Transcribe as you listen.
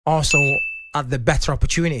Arsenal had the better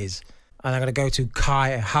opportunities. And I'm going to go to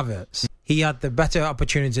Kai Havertz. He had the better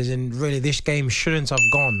opportunities, and really this game shouldn't have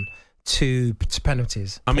gone to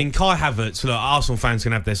penalties. I mean, Kai Havertz, look, Arsenal fans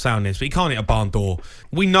can have their say on this, but he can't hit a barn door.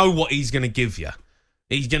 We know what he's going to give you.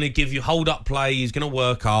 He's going to give you hold-up play, he's going to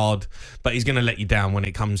work hard, but he's going to let you down when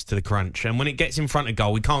it comes to the crunch. And when it gets in front of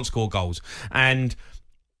goal, he can't score goals. And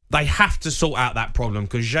they have to sort out that problem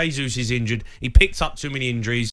because Jesus is injured. He picked up too many injuries.